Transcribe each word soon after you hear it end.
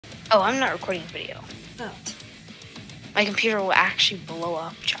Oh, I'm not recording a video. Oh. My computer will actually blow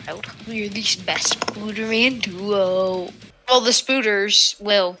up, child. We're the best Spooderman duo. Well, the Spooders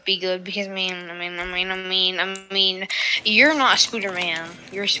will be good because I mean, you're not a Spooder man.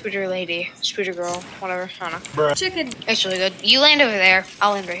 You're a Spooder lady, Spooder girl, whatever. I don't know. Bruh. Chicken. It's really good. You land over there.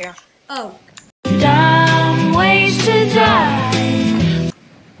 I'll land right here. Oh. Dumb ways to die.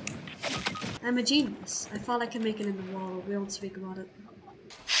 I'm a genius. I thought I could make it in the wall. We won't speak about it.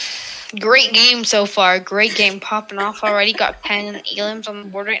 Great game so far. Great game popping off already. Got 10 elims on the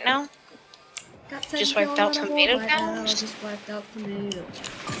board right now. Just wiped out tomato cows. Just wiped out tomatoes.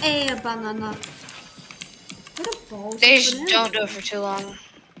 Hey, a banana. What a balls. They just don't do it for too long.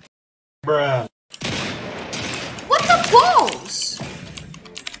 Bruh. What the balls?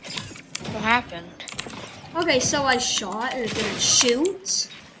 What happened? Okay, so I shot and it didn't shoot.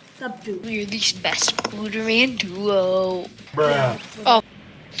 The boot. We're the best Spooderman duo. Bruh. Oh,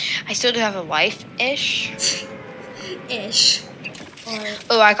 I still do have a life-ish. Ish. Alright.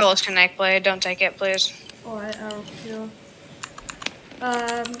 Oh, I call this connect play. Don't take it, please. Alright, yeah.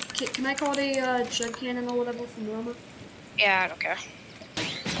 Can I call the jug cannon or whatever from Roma? Yeah, I don't care.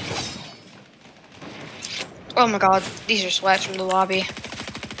 Oh my god, these are sweats from the lobby.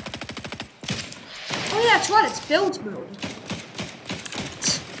 Oh yeah, that's right, it's build mode.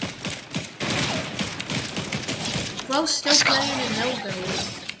 Bro, still playing in no build.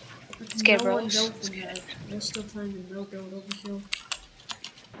 Let's get no one bros. built in that. We're still playing in no build over here.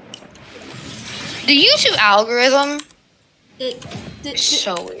 The YouTube algorithm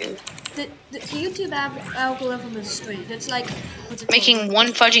So weird. The YouTube algorithm is strange. It's like Making one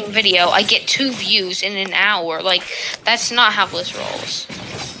fudging video, I get 2 views in an hour. Like, that's not how this rolls.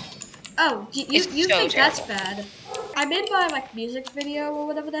 Oh, you think terrible. that's bad? I made my like music video or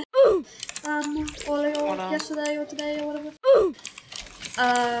whatever the yesterday or today or whatever.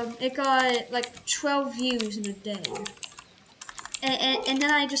 It got like 12 views in a day, and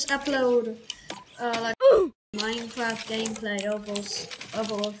then I just upload like Minecraft gameplay of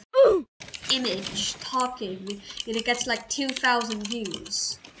image talking, and it gets like 2,000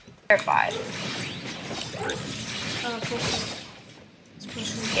 views. Terrified.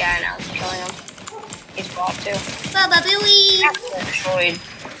 Yeah, I know. It's killing him. He's bought too. Baba Billy! Destroyed.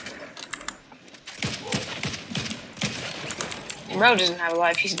 Bro doesn't have a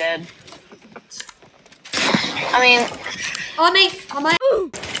life. He's dead. I mean... On me!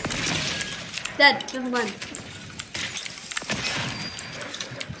 Dead. Never mind.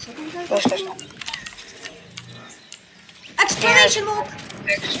 Exclamation mark!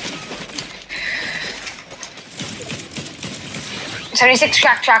 76,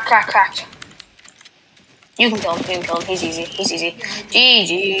 cracked. You can kill him, he's easy.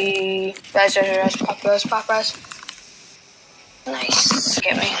 GG. Res. Nice.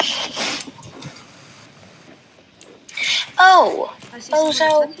 Get me. Oh, so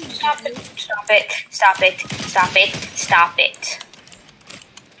stop it.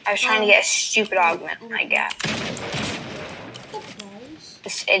 I was trying to get a stupid augment, I got.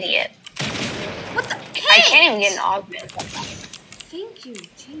 This idiot. What the? I can't even get an augment. Thank you,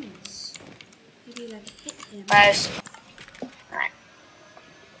 jeez. Maybe like hit him. Guys. Alright.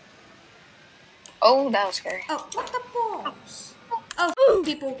 Oh, that was scary. Oh, what the balls? Oh,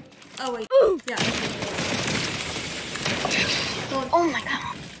 people. Oh, wait. Yeah. Oh my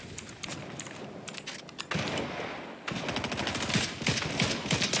god.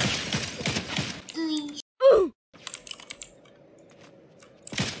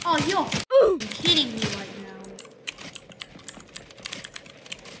 Oh, you're kidding me right now.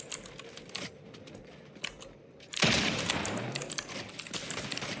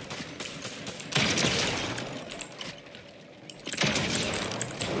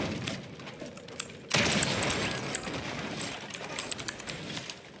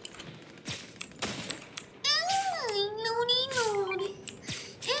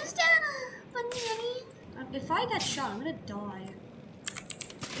 If I get shot, I'm gonna die.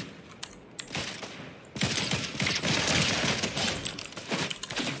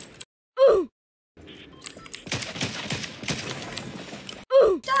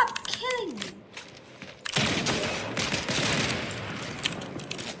 Stop killing me!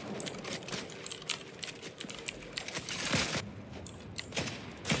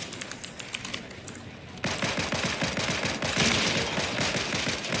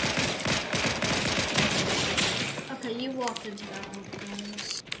 Okay, you walked into that one,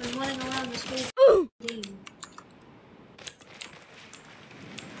 guys. I'm running around this whole game.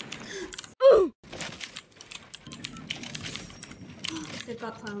 They've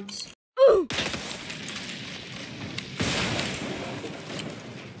got clowns.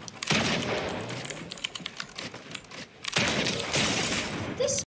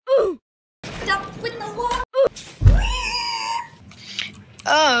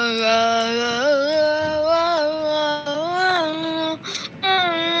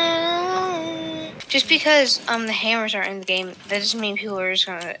 Just because the hammers aren't in the game, that doesn't mean people are just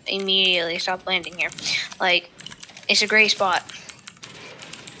gonna immediately stop landing here. Like, it's a great spot.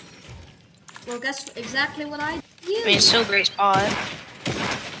 Well, guess exactly what I used. I mean, it's still a great spot.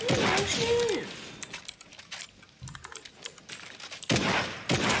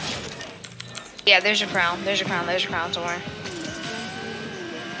 Yeah, there's a crown. There's a crown. There's a crown somewhere.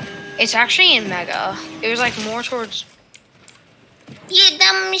 It's actually in Mega. It was like more towards. You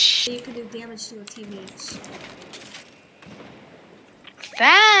dumb You can do damage to your teammates.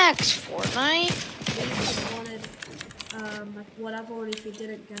 Facts, Fortnite. If you wanted, like whatever, if you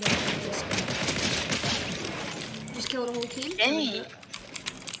didn't get it, just kill the whole team. Dang.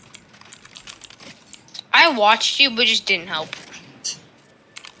 I watched you, but just didn't help.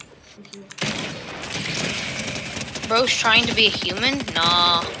 Thank you. Bro's trying to be a human?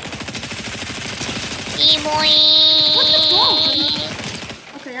 Nah. What the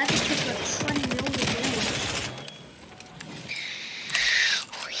fuck? Okay, I just took like 20 million damage.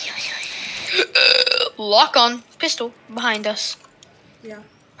 Lock on. Pistol behind us. Yeah.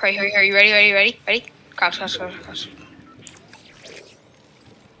 Hurry, hurry, hurry. Ready? Crouch.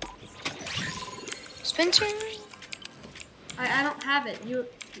 Spencer? I don't have it. Do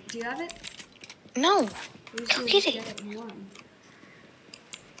you have it? No. We Go should get just it. in one.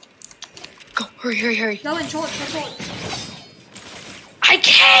 Go, hurry. Go in, short. I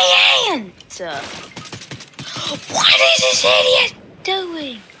can't! What is this idiot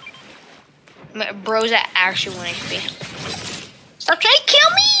doing? Bro's at actually 1 HP. Stop trying to kill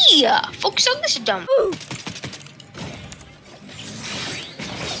me! Focus on this dumb.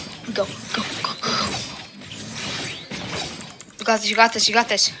 Go. You got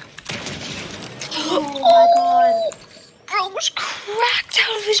this. Oh my god. Bro was cracked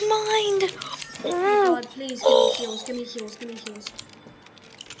out of his mind. Oh my god, please give me heals.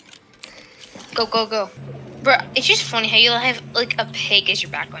 Go. Bro, it's just funny how you have like a pig as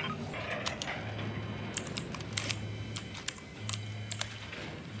your backbone.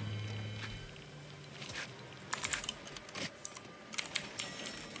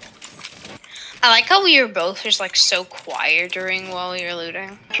 I like how we were both just like so quiet while we were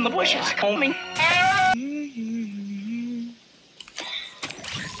looting. From the bushes, homie.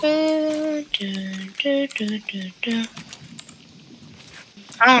 I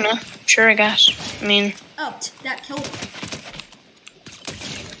don't know. Sure, I guess. I mean, Oh, that killed him.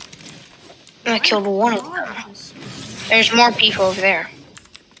 I killed one of them. God. There's more people over there.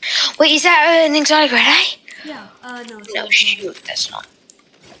 Wait, is that an exotic red eye? Yeah, no. it's No, not. shoot, that's not.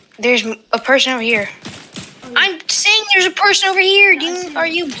 There's a person over here. Oh, yeah. I'm saying there's a person over here. Yeah, I see Are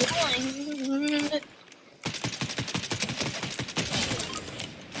him. you blind?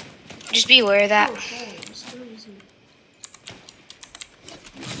 Just be aware of that. Oh, balls. Where is he?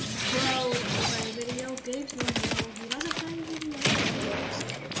 Bro, play video games. No, he doesn't play video games.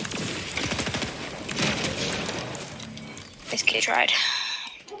 This kid tried.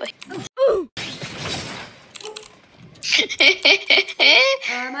 But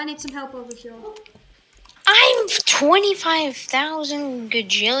I need some help over here. I'm 25,000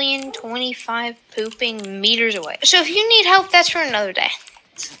 gajillion 25 pooping meters away. So if you need help, that's for another day.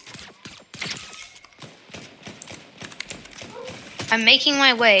 I'm making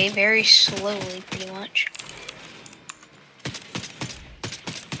my way very slowly, pretty much.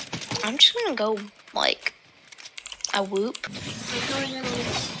 I'm just gonna go, like, a whoop. I'm going in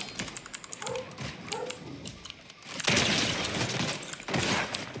over.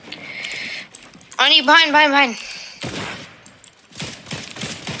 On you, behind. I'm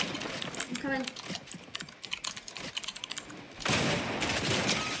coming.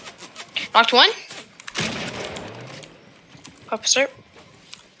 Knocked one. Officer.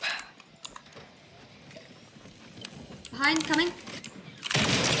 Behind, coming.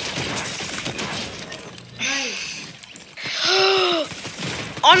 Nice.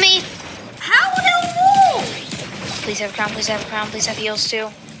 On me. How the wall? Please have a crown, please have a crown, please have heals too.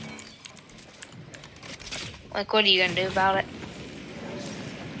 Like, what are you gonna do about it?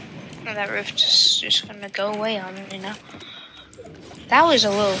 Oh, that roof just gonna go away on it, you know? That was a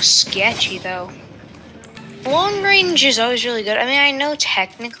little sketchy, though. Long range is always really good. I mean, I know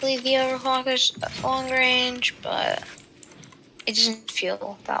technically the overclock is long range, but it doesn't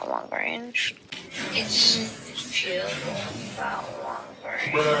feel that long range. It doesn't feel that long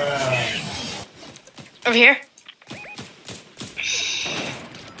range. Over here.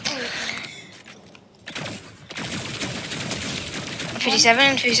 Oh,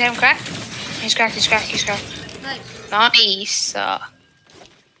 57 crack. He's cracked. nice. Nice.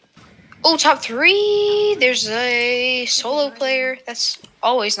 Oh, top 3. There's a solo player. That's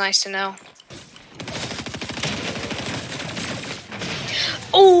always nice to know.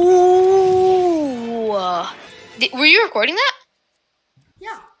 Oh! Were you recording that?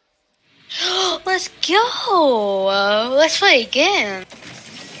 Yeah. Let's go! Let's play again.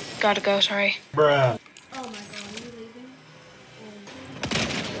 Gotta go, sorry. Bruh.